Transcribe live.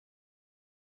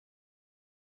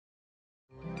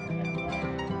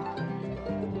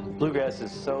Bluegrass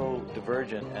is so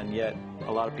divergent, and yet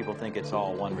a lot of people think it's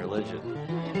all one religion.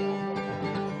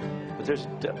 But there's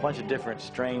a bunch of different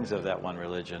strains of that one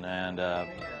religion, and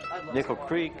Nickel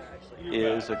Creek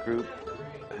is a group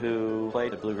who play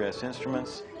the bluegrass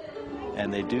instruments,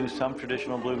 and they do some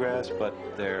traditional bluegrass, but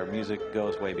their music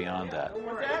goes way beyond that.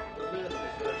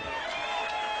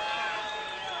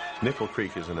 Nickel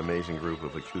Creek is an amazing group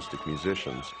of acoustic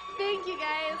musicians. Thank you, guys.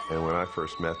 And when I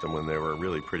first met them when they were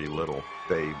really pretty little,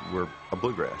 they were a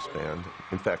bluegrass band.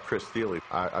 In fact, Chris Thile,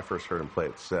 I first heard him play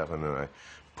at 7, and I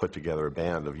put together a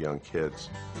band of young kids.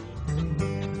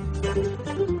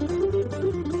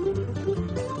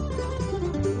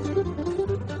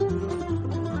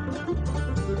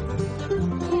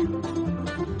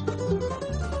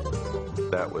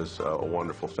 That was a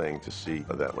wonderful thing to see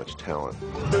that much talent.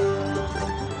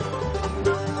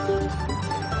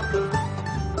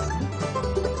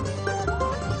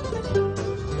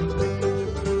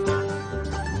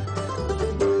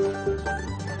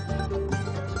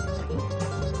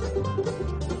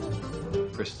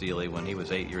 Chris Thile, when he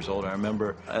was 8 years old, I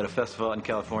remember at a festival in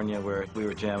California where we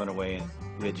were jamming away, and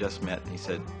we had just met, and he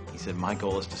said, my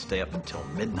goal is to stay up until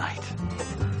midnight.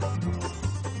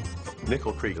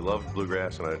 Nickel Creek loved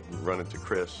bluegrass, and I'd run into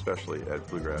Chris, especially at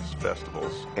bluegrass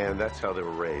festivals, and that's how they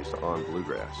were raised, on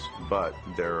bluegrass. But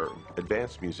they're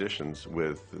advanced musicians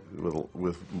with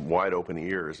wide open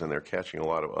ears, and they're catching a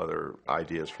lot of other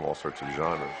ideas from all sorts of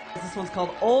genres. This one's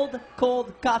called Old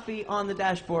Cold Coffee on the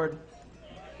Dashboard.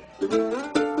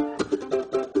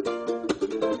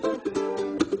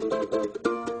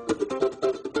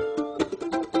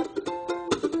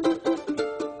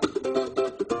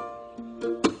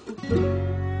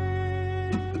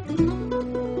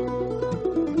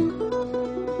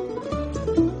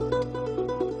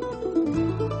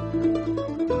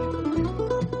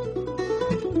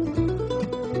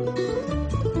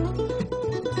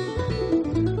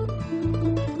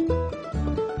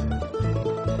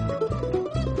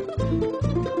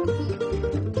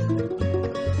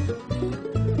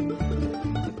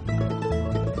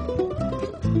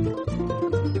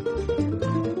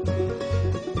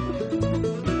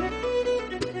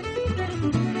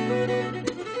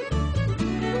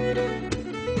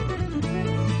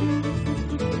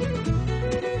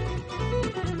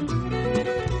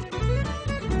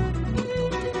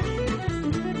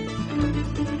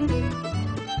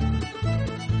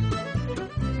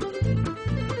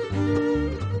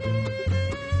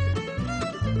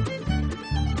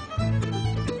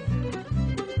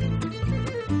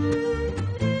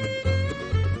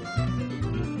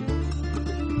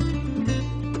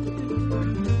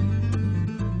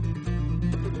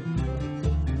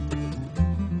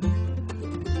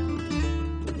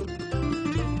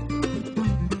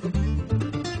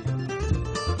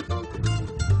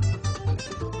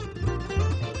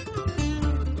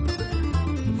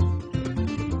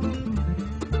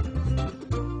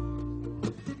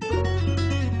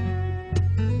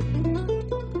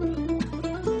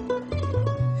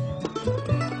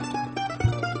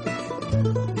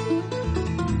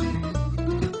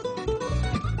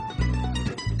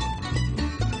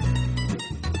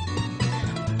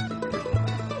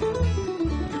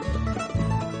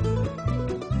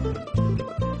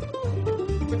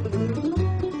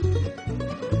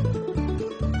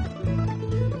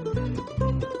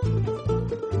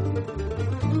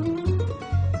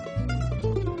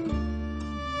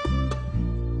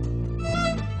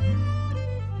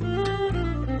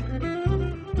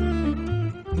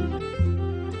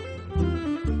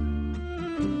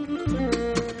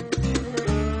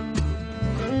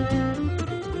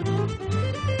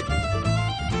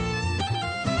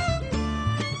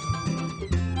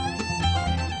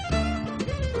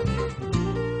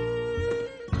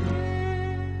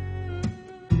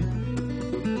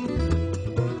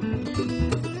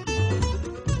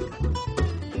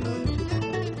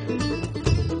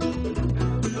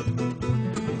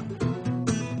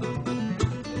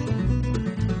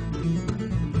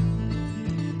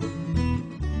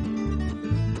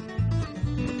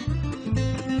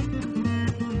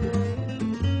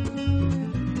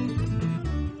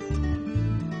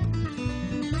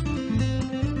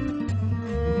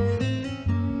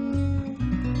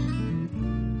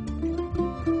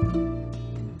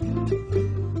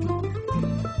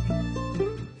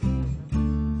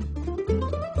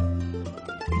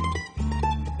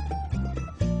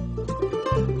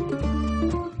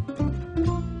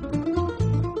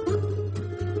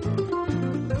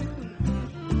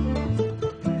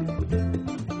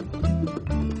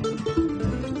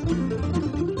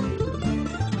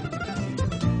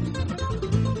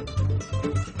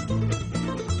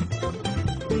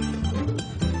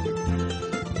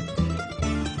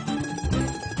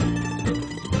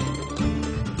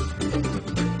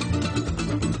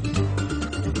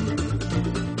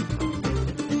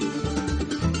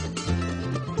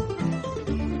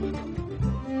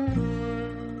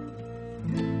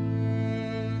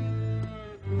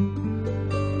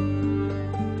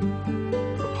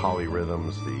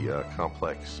 polyrhythms, the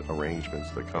complex arrangements,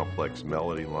 the complex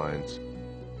melody lines.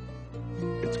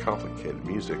 It's complicated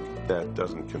music that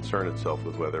doesn't concern itself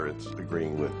with whether it's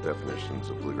agreeing with definitions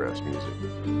of bluegrass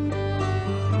music.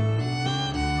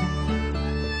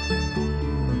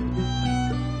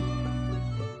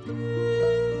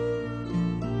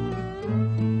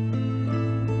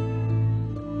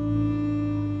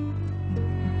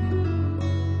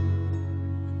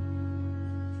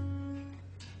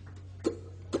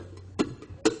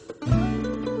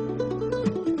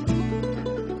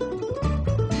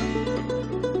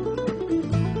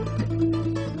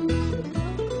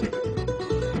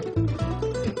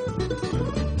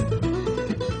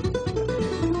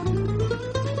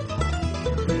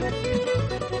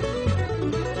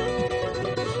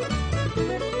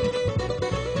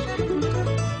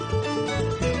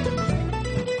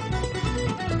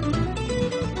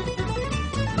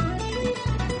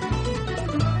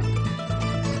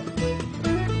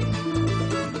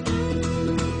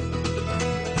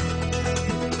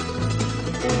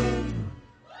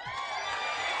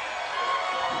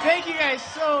 Thank you guys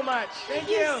so much. Thank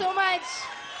you so much.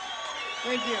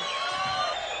 Thank you.